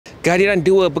Kehadiran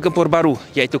dua bergempur baru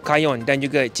iaitu Caion dan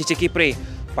juga Tchetche Kipre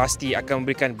pasti akan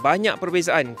memberikan banyak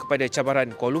perbezaan kepada cabaran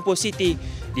Kuala Lumpur City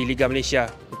di Liga Malaysia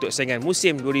untuk saingan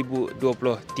musim 2023.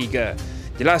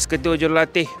 Jelas Ketua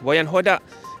Jurulatih Bojan Hodak,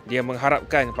 dia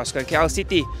mengharapkan pasukan KL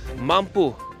City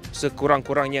mampu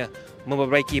sekurang-kurangnya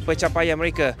memperbaiki pencapaian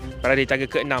mereka pada di tangga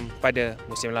ke-6 pada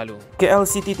musim lalu. KL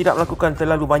City tidak melakukan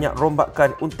terlalu banyak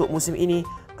rombakan untuk musim ini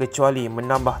kecuali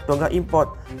menambah tonggak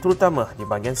import terutama di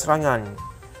bahagian serangan.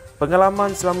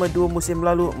 Pengalaman selama dua musim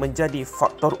lalu menjadi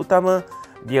faktor utama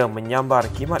dia menyambar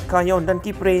khidmat Caion dan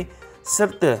Kipre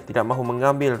serta tidak mahu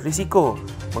mengambil risiko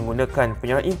menggunakan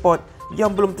penyerang import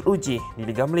yang belum teruji di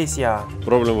Liga Malaysia.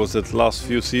 Problem was that last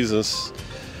few seasons,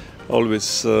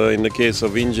 always in the case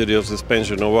of injury or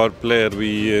suspension of our player,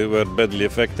 we were badly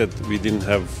affected. We didn't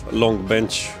have a long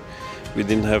bench. We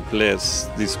didn't have players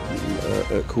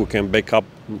who can back up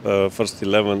first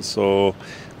 11. So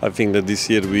I think that this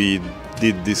year we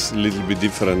did this a little bit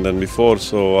different than before.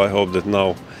 So I hope that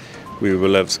now we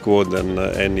will have squad and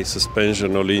any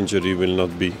suspension or injury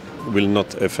will not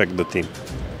affect the team.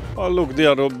 Look, they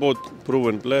are both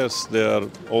proven players. They are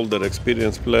older,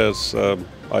 experienced players.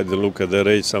 I don't look at their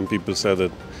age. Some people say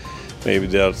that maybe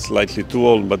they are slightly too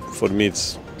old, but for me,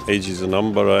 age is a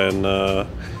number, and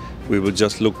we will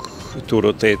just look to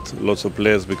rotate lots of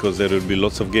players because there will be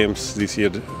lots of games this year.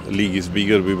 The league is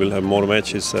bigger. We will have more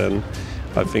matches, and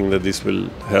I think that this will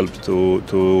help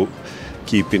to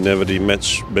keep in every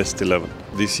match best 11.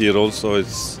 This year also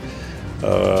it's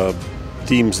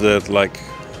teams that like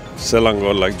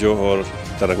Selangor, like Johor,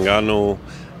 Terengganu,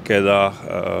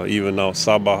 Kedah, even now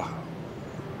Sabah,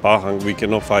 Pahang, we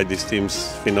cannot fight these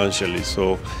teams financially.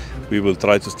 So we will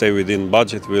try to stay within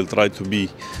budget. We will try to be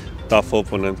tough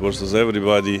opponent versus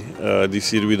everybody.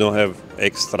 This year we don't have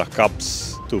extra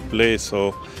cups to play,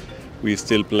 so we're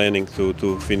still planning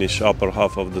to finish upper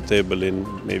half of the table in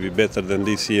maybe better than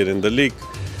this year in the league.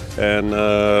 And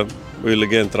we'll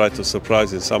again try to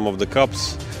surprise in some of the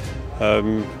cups.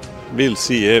 We'll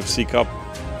see. AFC Cup,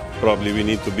 probably we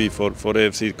need to be for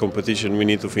AFC competition, we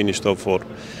need to finish top 4.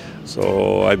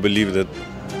 So I believe that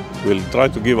we'll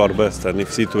try to give our best, and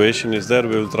if situation is there,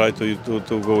 we'll try to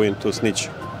go into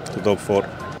snitch to top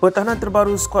 4. Pertahanan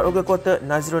terbaru skuad Olga Kota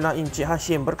Nazirul Naim Che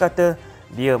Hashim berkata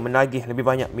dia menagih lebih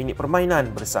banyak minit permainan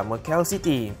bersama KL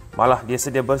City. Malah dia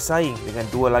sedia bersaing dengan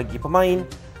dua lagi pemain,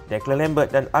 Declan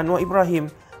Lambert dan Anwar Ibrahim,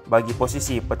 bagi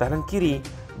posisi pertahanan kiri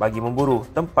bagi memburu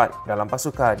tempat dalam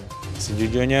pasukan.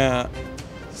 Sejujurnya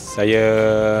saya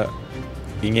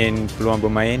ingin peluang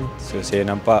bermain, so saya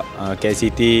nampak KL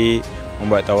City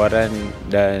membuat tawaran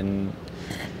dan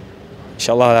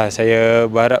InsyaAllah lah, saya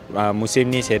berharap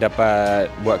musim ni saya dapat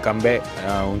buat comeback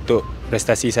untuk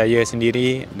prestasi saya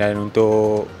sendiri dan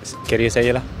untuk karier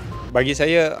saya lah. Bagi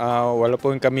saya,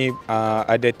 walaupun kami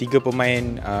ada 3 pemain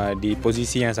di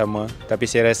posisi yang sama, tapi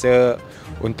saya rasa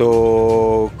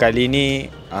untuk kali ini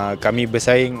kami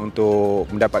bersaing untuk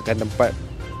mendapatkan tempat.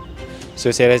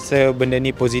 So saya rasa benda ni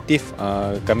positif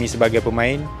kami sebagai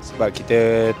pemain sebab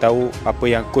kita tahu apa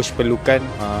yang coach perlukan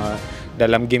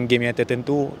dalam game-game yang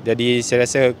tertentu. Jadi saya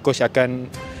rasa coach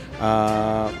akan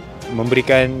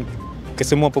memberikan ke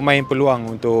semua pemain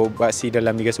peluang untuk beraksi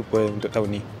dalam Liga Super untuk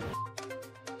tahun ini.